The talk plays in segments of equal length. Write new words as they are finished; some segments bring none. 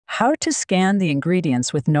How to scan the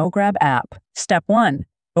ingredients with NoGrab app. Step 1.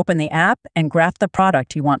 Open the app and graph the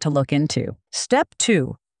product you want to look into. Step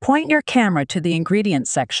 2. Point your camera to the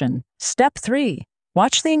ingredients section. Step 3.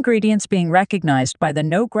 Watch the ingredients being recognized by the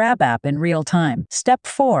NoGrab app in real time. Step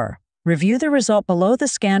 4. Review the result below the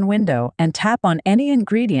scan window and tap on any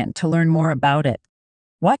ingredient to learn more about it.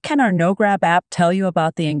 What can our NoGrab app tell you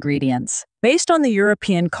about the ingredients? Based on the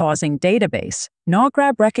European CosIng database,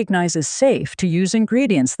 NoGrab recognizes safe to use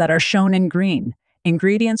ingredients that are shown in green,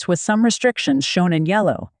 ingredients with some restrictions shown in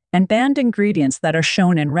yellow, and banned ingredients that are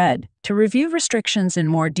shown in red. To review restrictions in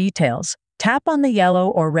more details, tap on the yellow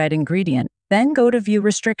or red ingredient, then go to View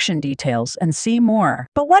Restriction Details and see more.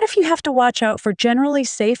 But what if you have to watch out for generally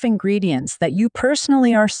safe ingredients that you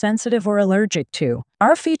personally are sensitive or allergic to?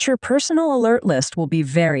 Our feature Personal Alert List will be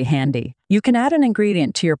very handy. You can add an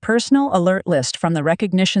ingredient to your personal alert list from the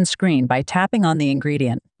recognition screen by tapping on the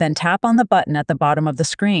ingredient, then tap on the button at the bottom of the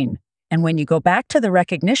screen. And when you go back to the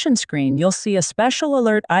recognition screen, you'll see a special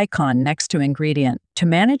alert icon next to ingredient. To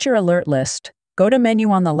manage your alert list, go to Menu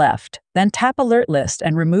on the left, then tap Alert List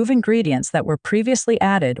and remove ingredients that were previously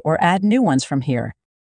added or add new ones from here.